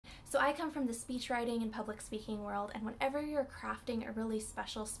So I come from the speech writing and public speaking world, and whenever you're crafting a really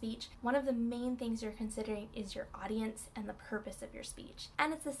special speech, one of the main things you're considering is your audience and the purpose of your speech.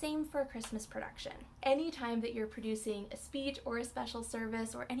 And it's the same for a Christmas production. Anytime that you're producing a speech or a special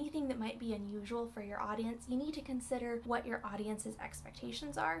service or anything that might be unusual for your audience, you need to consider what your audience's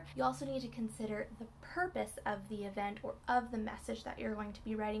expectations are. You also need to consider the purpose of the event or of the message that you're going to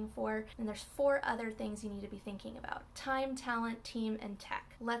be writing for. And there's 4 other things you need to be thinking about: time, talent, team, and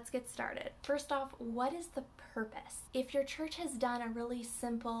tech. Let's get started. First off, what is the purpose? If your church has done a really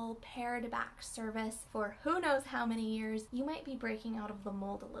simple pared back service for who knows how many years, you might be breaking out of the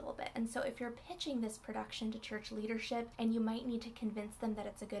mold a little bit. And so if you're pitching this production to church leadership and you might need to convince them that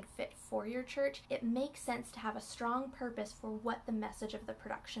it's a good fit for your church, it makes sense to have a strong purpose for what the message of the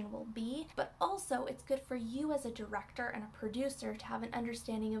production will be, but also it's good for you as a director and a producer to have an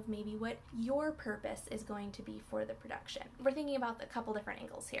understanding of maybe what your purpose is going to be for the production. We're thinking about a couple different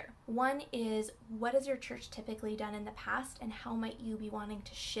angles here. One is, what has your church typically done in the past and how might you be wanting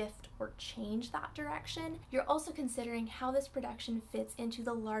to shift or change that direction? You're also considering how this production fits into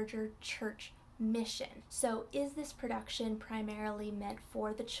the larger church mission. So is this production primarily meant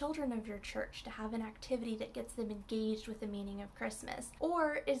for the children of your church to have an activity that gets them engaged with the meaning of Christmas?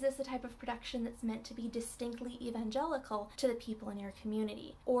 Or is this a type of production that's meant to be distinctly evangelical to the people in your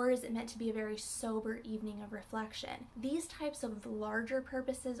community? Or is it meant to be a very sober evening of reflection? These types of larger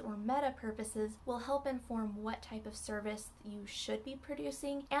purposes or meta purposes will help inform what type of service you should be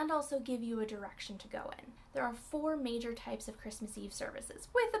producing and also give you a direction to go in. There are 4 major types of Christmas Eve services,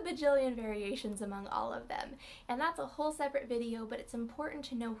 with a bajillion variations among all of them. And that's a whole separate video, but it's important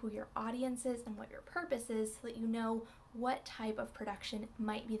to know who your audience is and what your purpose is so that you know what type of production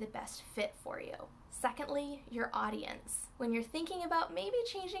might be the best fit for you. Secondly, your audience. When you're thinking about maybe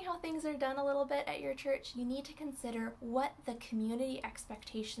changing how things are done a little bit at your church, you need to consider what the community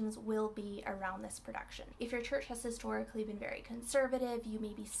expectations will be around this production. If your church has historically been very conservative, you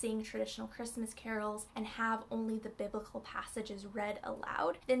maybe sing traditional Christmas carols and have only the biblical passages read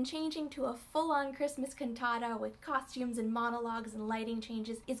aloud, then changing to a full-on Christmas cantata with costumes and monologues and lighting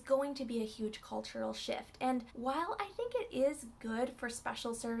changes is going to be a huge cultural shift. And while I think it is good for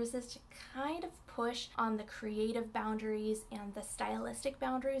special services to kind of push on the creative boundaries and the stylistic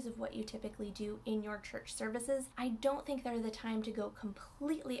boundaries of what you typically do in your church services, I don't think they're the time to go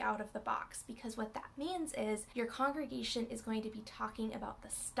completely out of the box, because what that means is your congregation is going to be talking about the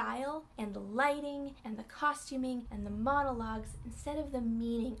style and the lighting and the costuming and the monologues instead of the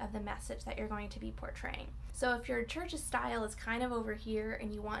meaning of the message that you're going to be portraying. So if your church's style is kind of over here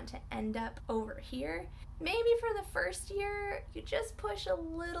and you want to end up over here, maybe for the first year, you just push a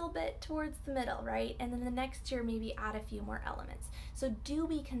little bit towards the middle, right? And then the next year, maybe add a few more elements. So do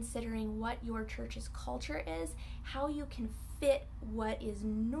be considering what your church's culture is, how you can fit what is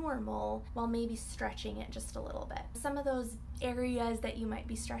normal while maybe stretching it just a little bit. Some of those areas that you might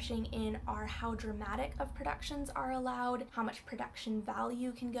be stretching in are how dramatic of productions are allowed, how much production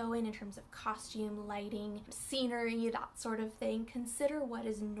value can go in terms of costume, lighting, scenery, that sort of thing. Consider what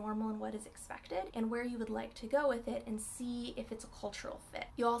is normal and what is expected and where you would like to go with it and see if it's a cultural fit.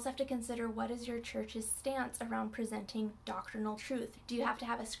 You also have to consider what is your church's stance around presenting doctrinal truth. Do you have to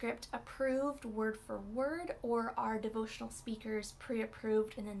have a script approved word for word, or are devotional speakers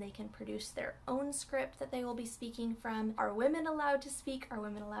pre-approved and then they can produce their own script that they will be speaking from? Are women allowed to speak? Are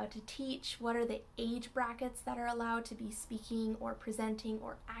women allowed to teach? What are the age brackets that are allowed to be speaking or presenting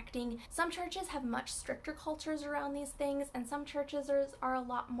or acting? Some churches have much stricter cultures around these things, and some churches are a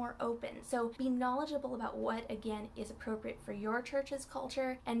lot more open. So be knowledgeable about what, again, is appropriate for your church's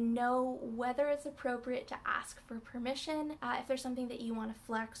culture, and know whether it's appropriate to ask for permission if there's something that you want to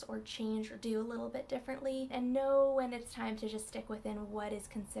flex or change or do a little bit differently, and know when it's time to just stick within what is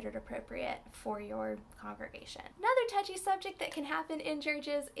considered appropriate for your congregation. Another touchy subject that can happen in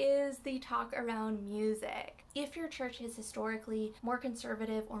churches is the talk around music. If your church is historically more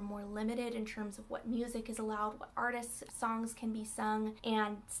conservative or more limited in terms of what music is allowed, what artists' songs can be sung,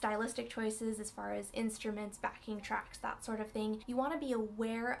 and stylistic choices as far as instruments, backing tracks, that sort of thing, you want to be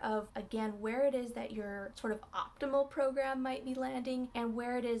aware of, again, where it is that your sort of optimal program might be landing and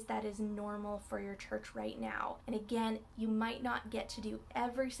where it is that is normal for your church right now. And again, you might not get to do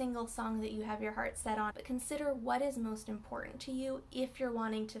every single song that you have your heart set on, but consider what is most important to you if you're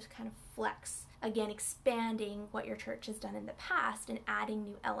wanting to kind of flex. Again, expanding what your church has done in the past and adding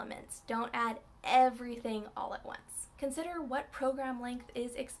new elements. Don't add everything all at once. Consider what program length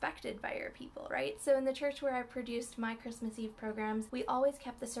is expected by your people, right? So in the church where I produced my Christmas Eve programs, we always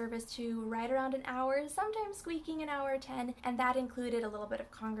kept the service to right around an hour, sometimes squeaking an hour 10, and that included a little bit of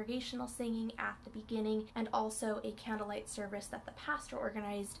congregational singing at the beginning and also a candlelight service that the pastor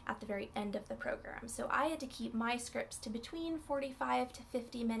organized at the very end of the program. So I had to keep my scripts to between 45 to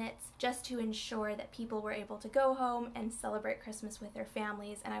 50 minutes just to ensure that people were able to go home and celebrate Christmas with their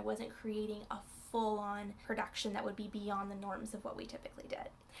families, and I wasn't creating a full-on production that would be beyond the norms of what we typically did.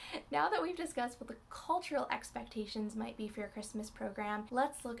 Now that we've discussed what the cultural expectations might be for your Christmas program,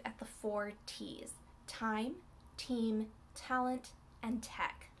 let's look at the 4 T's: time, team, talent, and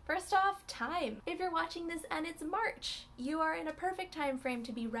tech. First off, time. If you're watching this and it's March, you are in a perfect time frame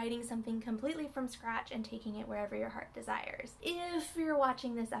to be writing something completely from scratch and taking it wherever your heart desires. If you're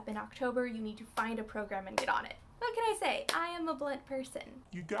watching this up in October, you need to find a program and get on it. What can I say? I am a blunt person.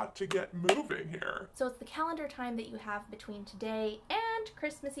 You got to get moving here. So it's the calendar time that you have between today and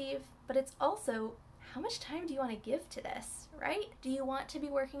Christmas Eve, but it's also how much time do you want to give to this, right? Do you want to be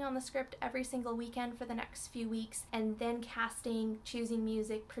working on the script every single weekend for the next few weeks and then casting, choosing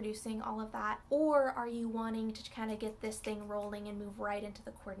music, producing, all of that? Or are you wanting to kind of get this thing rolling and move right into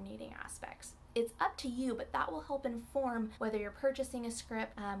the coordinating aspects? It's up to you, but that will help inform whether you're purchasing a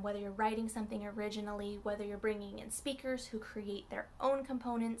script, whether you're writing something originally, whether you're bringing in speakers who create their own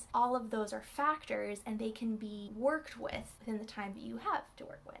components. All of those are factors, and they can be worked with within the time that you have to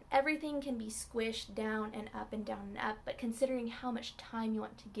work with. Everything can be squished down and up and down and up, but considering how much time you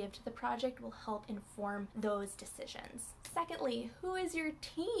want to give to the project will help inform those decisions. Secondly, who is your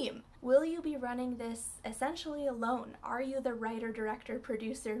team? Will you be running this essentially alone? Are you the writer, director,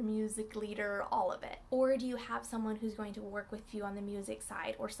 producer, music leader, all of it? Or do you have someone who's going to work with you on the music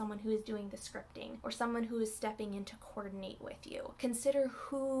side, or someone who is doing the scripting, or someone who is stepping in to coordinate with you? Consider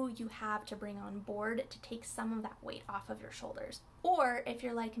who you have to bring on board to take some of that weight off of your shoulders. Or if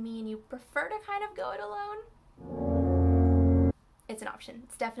you're like me and you prefer to kind of go it alone, it's an option.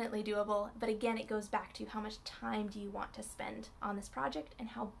 It's definitely doable, but again, it goes back to how much time do you want to spend on this project and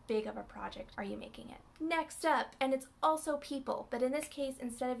how big of a project are you making it. Next up, and it's also people, but in this case,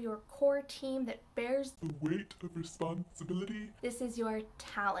 instead of your core team that bears the weight of responsibility, this is your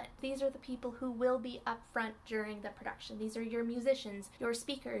talent. These are the people who will be up front during the production. These are your musicians, your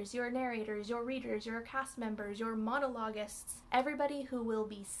speakers, your narrators, your readers, your cast members, your monologists, everybody who will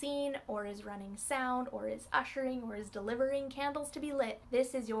be seen or is running sound or is ushering or is delivering candles to be lit.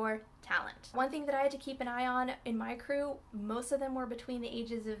 This is your talent. One thing that I had to keep an eye on in my crew, most of them were between the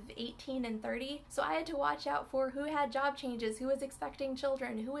ages of 18 and 30, so I had to watch out for who had job changes, who was expecting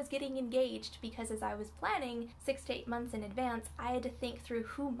children, who was getting engaged, because as I was planning 6 to 8 months in advance, I had to think through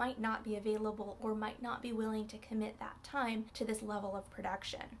who might not be available or might not be willing to commit that time to this level of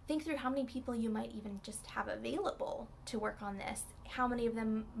production. Think through how many people you might even just have available to work on this. How many of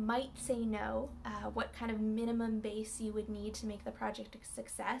them might say no, what kind of minimum base you would need to make the project a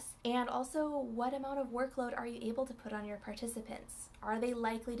success, and also what amount of workload are you able to put on your participants? Are they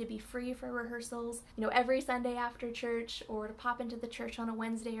likely to be free for rehearsals, every Sunday after church, or to pop into the church on a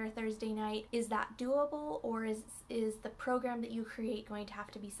Wednesday or Thursday night? Is that doable, or is the program that you create going to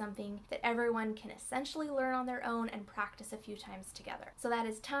have to be something that everyone can essentially learn on their own and practice a few times together? So that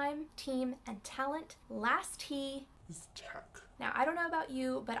is time, team, and talent. Last T is tech. Now, I don't know about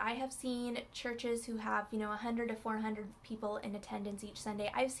you, but I have seen churches who have, 100 to 400 people in attendance each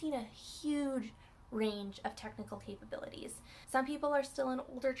Sunday. I've seen a huge range of technical capabilities. Some people are still in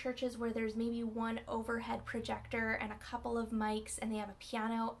older churches where there's maybe one overhead projector and a couple of mics and they have a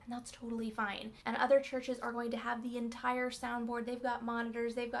piano, and that's totally fine. And other churches are going to have the entire soundboard. They've got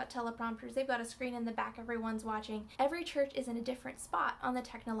monitors, they've got teleprompters, they've got a screen in the back everyone's watching. Every church is in a different spot on the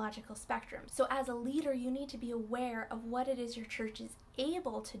technological spectrum. So as a leader, you need to be aware of what it is your church is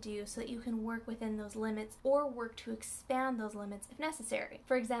able to do so that you can work within those limits or work to expand those limits if necessary.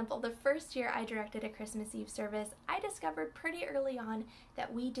 For example, the first year I directed a Christmas Eve service, I discovered pretty early on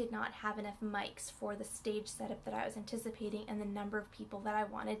that we did not have enough mics for the stage setup that I was anticipating and the number of people that I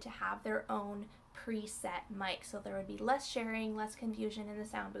wanted to have their own preset mic, so there would be less sharing, less confusion in the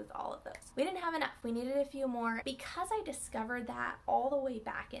sound booth, all of those. We didn't have enough. We needed a few more. Because I discovered that all the way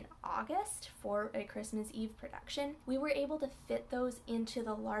back in August for a Christmas Eve production, we were able to fit those into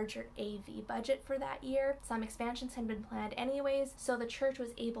the larger AV budget for that year. Some expansions had been planned anyways, so the church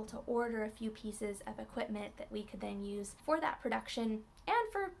was able to order a few pieces of equipment that we could then use for that production,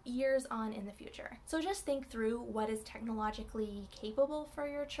 and for years on in the future. So just think through what is technologically capable for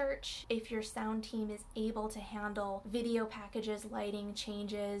your church. If your sound team is able to handle video packages, lighting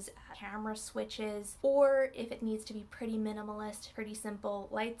changes, camera switches, or if it needs to be pretty minimalist, pretty simple,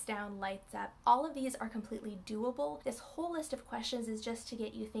 lights down, lights up. All of these are completely doable. This whole list of questions is just to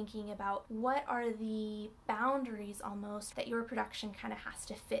get you thinking about what are the boundaries almost that your production kind of has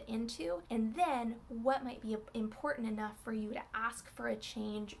to fit into, and then what might be important enough for you to ask for a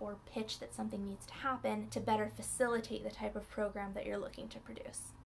change or pitch that something needs to happen to better facilitate the type of program that you're looking to produce.